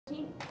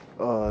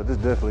This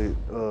definitely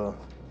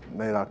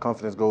made our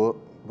confidence go up,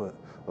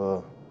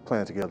 but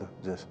playing together,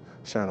 just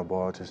sharing the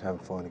ball, just having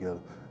fun together,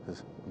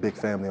 just big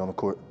family on the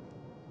court.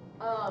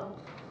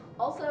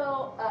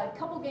 Also, a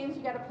couple games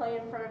you got to play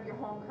in front of your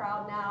home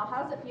crowd now.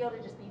 How does it feel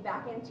to just be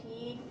back in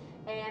Teague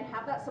and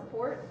have that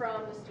support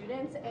from the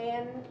students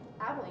and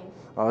Abilene?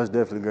 Oh, it's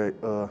definitely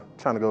great.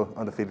 Trying to go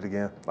undefeated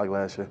again like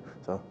last year.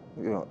 So,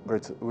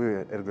 we're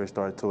at a great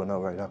start,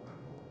 2-0 right now.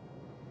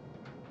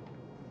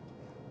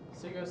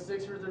 So you go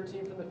 6 for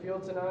 13 from the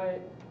field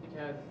tonight. You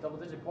had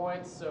double-digit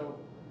points. So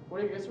what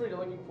are you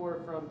looking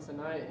for from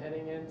tonight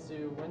heading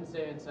into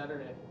Wednesday and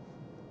Saturday?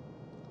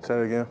 Say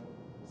it again.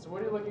 So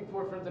what are you looking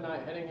for from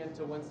tonight heading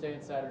into Wednesday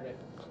and Saturday?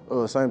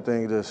 Same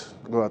thing,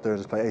 just go out there and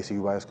just play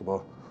ACU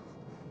basketball.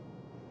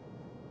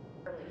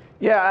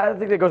 Yeah, I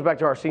think that goes back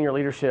to our senior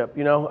leadership.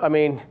 You know, I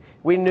mean,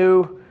 we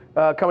knew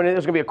coming in it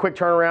was going to be a quick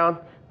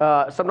turnaround.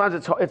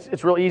 Sometimes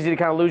it's real easy to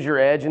kind of lose your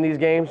edge in these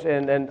games,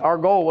 and our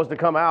goal was to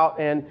come out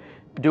and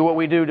do what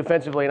we do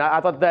defensively. And I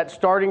thought that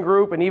starting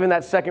group and even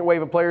that second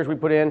wave of players we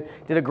put in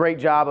did a great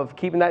job of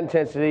keeping that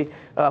intensity,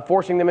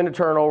 forcing them into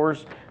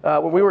turnovers.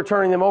 When we were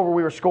turning them over,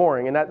 we were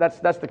scoring, and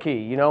that's the key.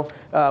 You know,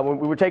 when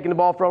we were taking the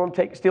ball from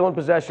them, stealing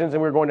possessions,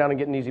 and we were going down and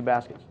getting easy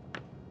baskets.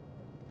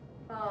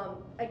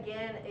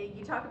 Again,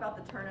 you talk about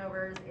the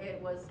turnovers.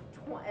 It was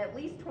at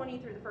least 20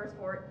 through the first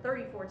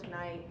 34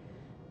 tonight.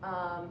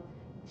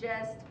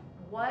 Just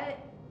what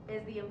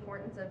is the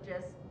importance of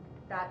just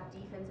that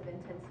defensive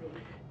intensity?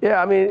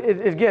 Yeah, I mean,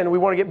 again, we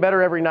want to get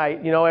better every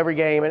night, you know, every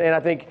game. And I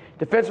think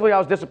defensively I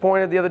was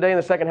disappointed the other day in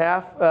the second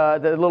half,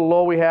 the little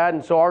lull we had.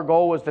 And so our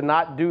goal was to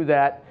not do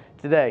that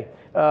today.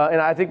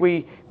 And I think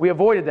we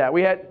avoided that.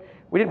 We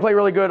didn't play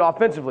really good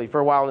offensively for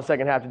a while in the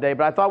second half today,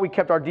 but I thought we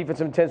kept our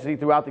defensive intensity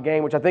throughout the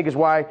game, which I think is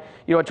why,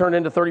 you know, it turned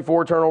into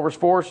 34 turnovers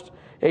forced,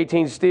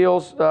 18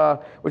 steals,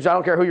 which I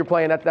don't care who you're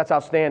playing, that's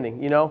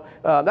outstanding, you know.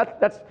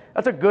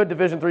 That's a good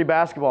Division III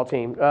basketball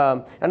team.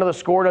 I know the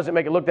score doesn't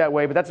make it look that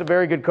way, but that's a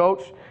very good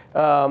coach,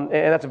 and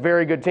that's a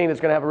very good team that's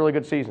going to have a really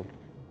good season.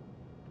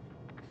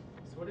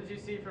 So what did you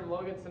see from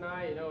Logan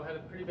tonight? You know, had a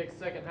pretty big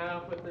second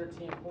half with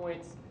 13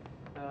 points.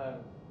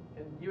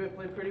 And you had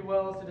played pretty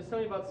well, so just tell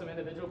me about some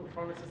individual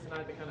performances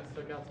tonight that kind of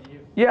stuck out to you.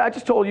 Yeah, I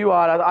just told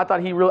Uat, I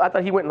thought he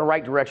went in the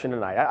right direction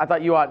tonight. I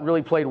thought Uat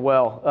really played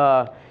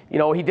well. You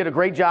know, he did a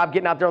great job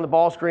getting out there on the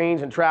ball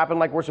screens and trapping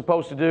like we're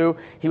supposed to do.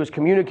 He was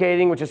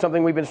communicating, which is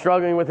something we've been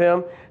struggling with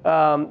him.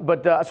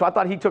 So I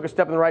thought he took a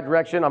step in the right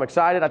direction. I'm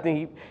excited. I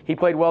think he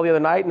played well the other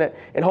night,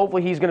 and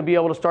hopefully he's going to be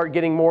able to start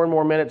getting more and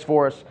more minutes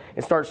for us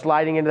and start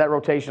sliding into that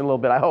rotation a little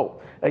bit. I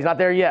hope. He's not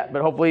there yet,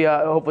 but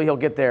hopefully he'll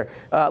get there.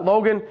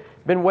 Logan.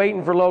 Been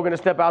waiting for Logan to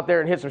step out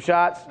there and hit some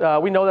shots.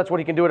 We know that's what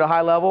he can do at a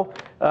high level.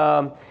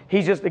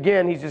 He's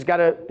got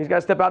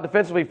to step out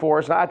defensively for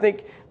us. And I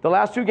think the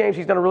last 2 games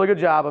he's done a really good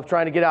job of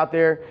trying to get out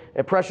there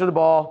and pressure the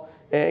ball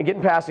and get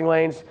in passing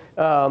lanes.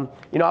 You know,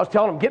 I was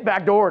telling him, get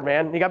backdoored,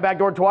 man. He got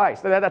backdoored twice.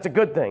 That's a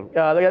good thing.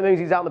 That means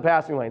he's out in the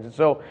passing lanes. And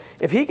so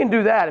if he can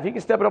do that, if he can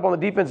step it up on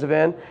the defensive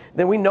end,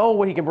 then we know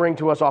what he can bring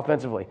to us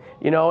offensively.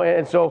 You know,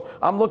 and so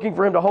I'm looking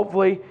for him to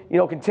hopefully, you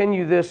know,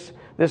 continue this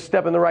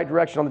step in the right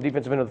direction on the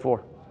defensive end of the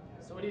floor.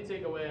 What do you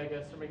take away, I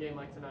guess, from a game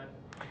like tonight?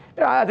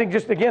 Yeah, I think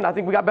I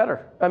think we got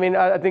better. I mean,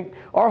 I think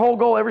our whole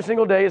goal every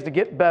single day is to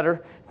get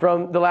better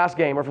from the last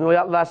game or from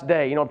the last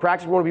day. You know, in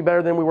practice we want to be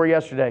better than we were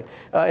yesterday.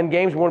 In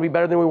games we want to be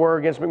better than we were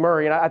against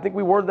McMurray, and I think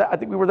we were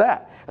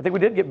that. I think we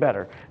did get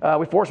better.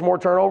 We forced more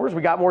turnovers.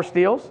 We got more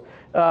steals,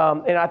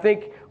 and I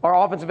think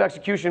our offensive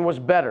execution was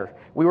better.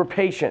 We were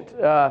patient.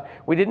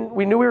 We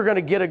knew we were going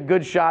to get a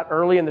good shot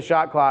early in the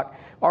shot clock.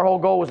 Our whole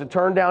goal was to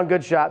turn down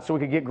good shots so we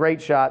could get great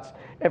shots,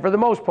 and for the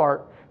most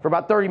part, for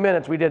about 30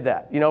 minutes, we did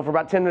that. You know, for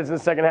about 10 minutes in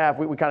the second half,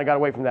 we kind of got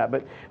away from that.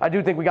 But I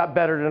do think we got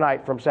better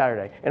tonight from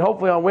Saturday. And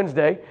hopefully on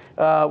Wednesday,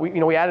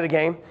 we added a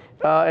game.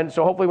 And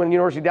so hopefully when the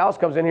University of Dallas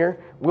comes in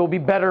here, we'll be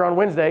better on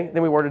Wednesday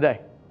than we were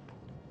today.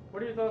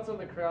 What are your thoughts on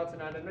the crowd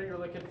tonight? I know you're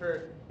looking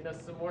for, you know,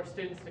 some more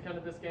students to come to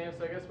this game,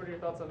 so I guess what are your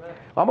thoughts on that?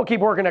 I'm gonna keep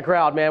working that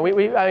crowd, man.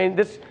 I mean,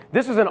 this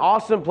is an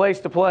awesome place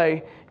to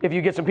play if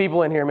you get some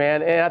people in here,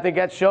 man. And I think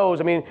that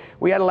shows. I mean,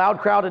 we had a loud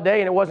crowd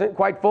today, and it wasn't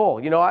quite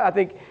full. You know, I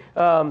think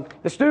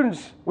the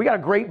students, we got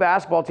a great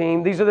basketball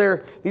team. These are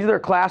their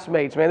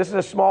classmates, man. This is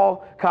a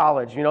small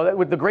college. You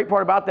know, the great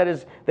part about that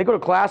is they go to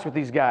class with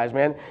these guys,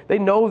 man. They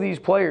know these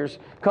players.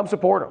 Come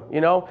support them. You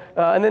know,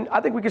 and then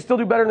I think we can still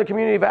do better in the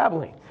community of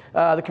Abilene.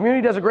 The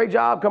community does a great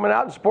job coming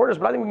out and supporting us,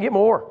 but I think we can get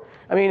more.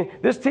 I mean,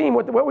 this team,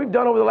 what we've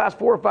done over the last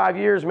 4 or 5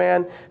 years,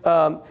 man,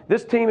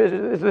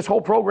 this whole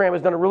program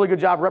has done a really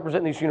good job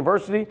representing this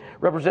university,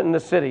 representing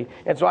this city.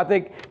 And so I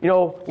think, you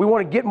know, we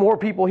want to get more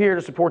people here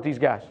to support these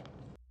guys.